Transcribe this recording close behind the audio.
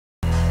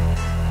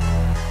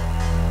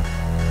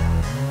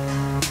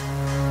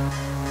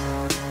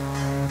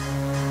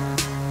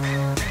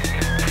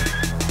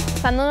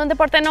Estando en un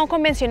deporte no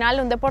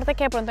convencional, un deporte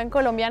que de pronto en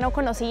Colombia no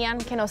conocían,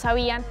 que no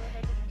sabían,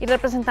 y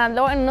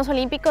representarlo en unos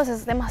olímpicos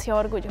es demasiado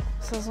orgullo.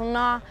 Eso es un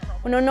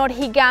honor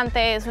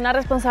gigante, es una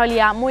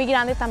responsabilidad muy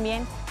grande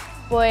también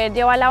poder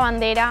llevar la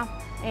bandera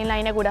en la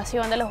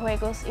inauguración de los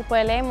Juegos y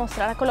poderle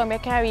demostrar a Colombia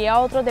que había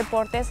otros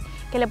deportes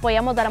que le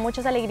podíamos dar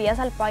muchas alegrías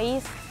al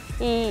país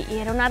y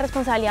era una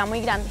responsabilidad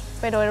muy grande,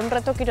 pero era un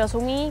reto que yo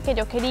asumí, que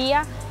yo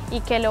quería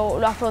y que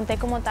lo afronté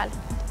como tal.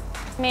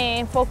 Me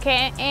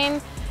enfoqué en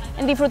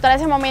disfrutar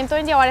ese momento,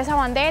 en llevar esa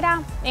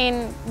bandera,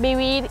 en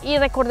vivir y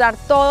recordar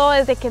todo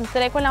desde que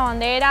entré con la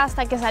bandera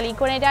hasta que salí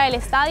con ella del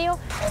estadio.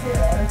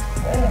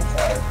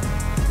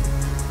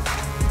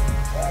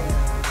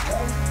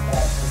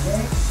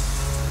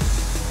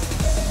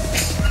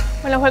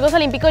 En los Juegos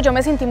Olímpicos yo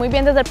me sentí muy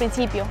bien desde el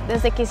principio,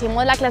 desde que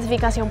hicimos la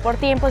clasificación por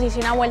tiempos, hice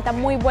una vuelta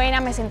muy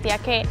buena, me sentía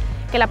que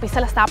la pista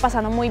la estaba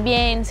pasando muy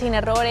bien, sin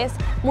errores,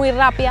 muy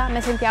rápida,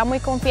 me sentía muy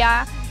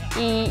confiada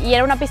y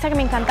era una pista que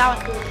me encantaba.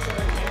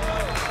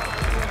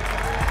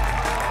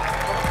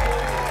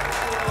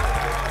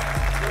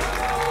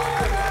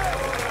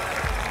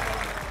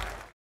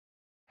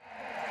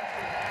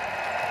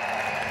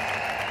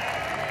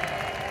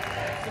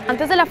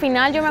 Antes de la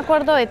final yo me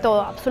acuerdo de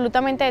todo,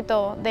 absolutamente de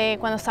todo, de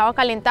cuando estaba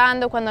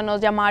calentando, cuando nos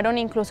llamaron,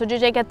 incluso yo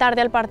llegué tarde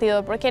al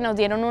partido porque nos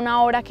dieron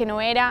una hora que no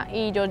era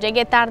y yo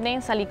llegué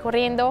tarde, salí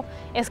corriendo,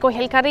 escogí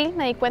el carril,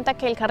 me di cuenta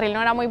que el carril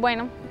no era muy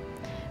bueno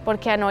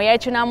porque no había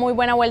hecho una muy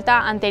buena vuelta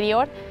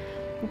anterior,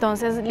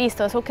 entonces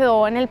listo, eso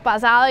quedó en el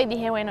pasado y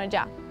dije bueno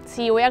ya,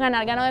 si voy a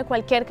ganar, gano de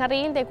cualquier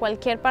carril, de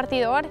cualquier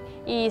partidor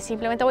y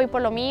simplemente voy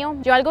por lo mío.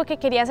 Yo algo que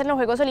quería hacer en los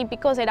Juegos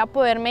Olímpicos era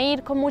poderme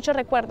ir con muchos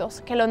recuerdos,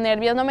 que los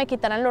nervios no me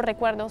quitaran los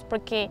recuerdos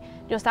porque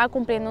yo estaba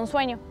cumpliendo un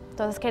sueño,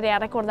 entonces quería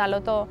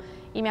recordarlo todo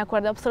y me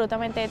acuerdo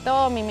absolutamente de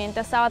todo, mi mente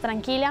estaba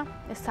tranquila,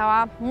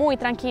 estaba muy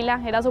tranquila,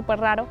 era súper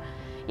raro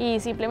y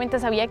simplemente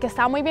sabía que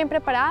estaba muy bien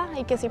preparada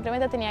y que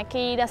simplemente tenía que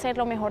ir a hacer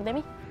lo mejor de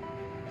mí.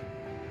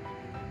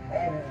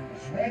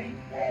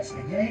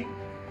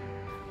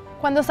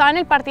 Cuando estaba en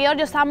el partido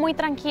yo estaba muy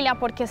tranquila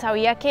porque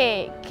sabía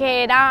que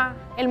era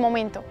el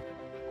momento.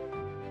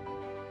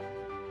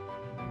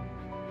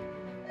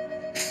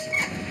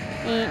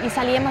 Y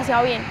salí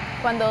demasiado bien.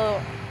 Cuando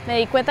me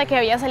di cuenta que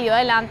había salido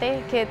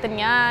adelante, que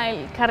tenía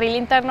el carril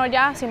interno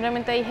ya,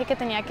 simplemente dije que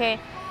tenía que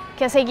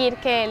seguir,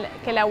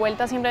 que la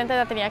vuelta simplemente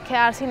la tenía que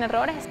dar sin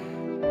errores.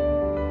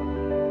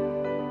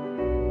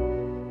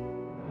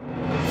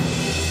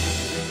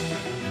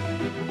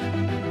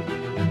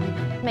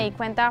 Me di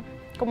cuenta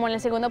como en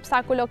el segundo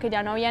obstáculo que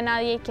ya no había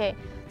nadie y que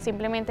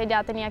simplemente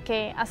ya tenía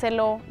que hacer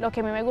lo que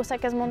a mí me gusta,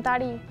 que es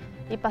montar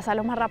y pasar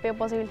lo más rápido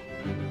posible.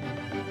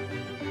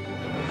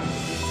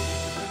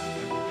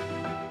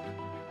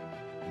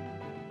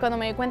 Cuando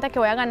me di cuenta que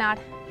voy a ganar,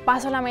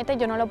 paso la meta y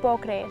yo no lo puedo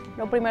creer.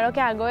 Lo primero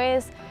que hago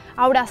es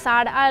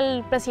abrazar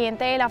al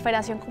presidente de la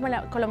Federación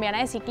Colombiana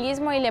de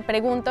Ciclismo y le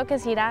pregunto que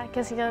si era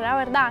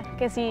verdad,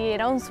 que si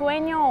era un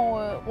sueño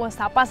o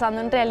estaba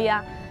pasando en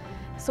realidad.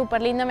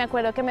 Súper lindo, me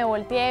acuerdo que me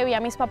volteé, vi a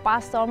mis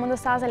papás, todo el mundo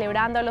estaba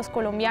celebrando, los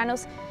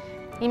colombianos,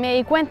 y me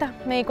di cuenta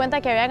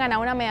que había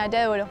ganado una medalla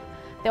de oro.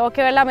 Tengo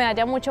que ver la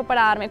medalla mucho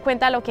para darme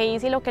cuenta de lo que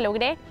hice y lo que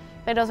logré,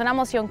 pero es una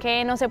emoción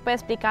que no se puede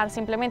explicar,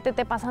 simplemente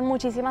te pasan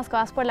muchísimas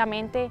cosas por la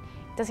mente,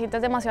 te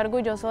sientes demasiado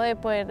orgulloso de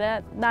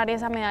poder dar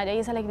esa medalla y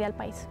esa alegría al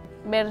país.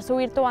 Ver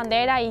subir tu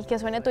bandera y que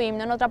suene tu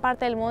himno en otra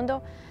parte del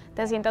mundo,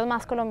 te sientes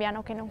más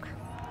colombiano que nunca.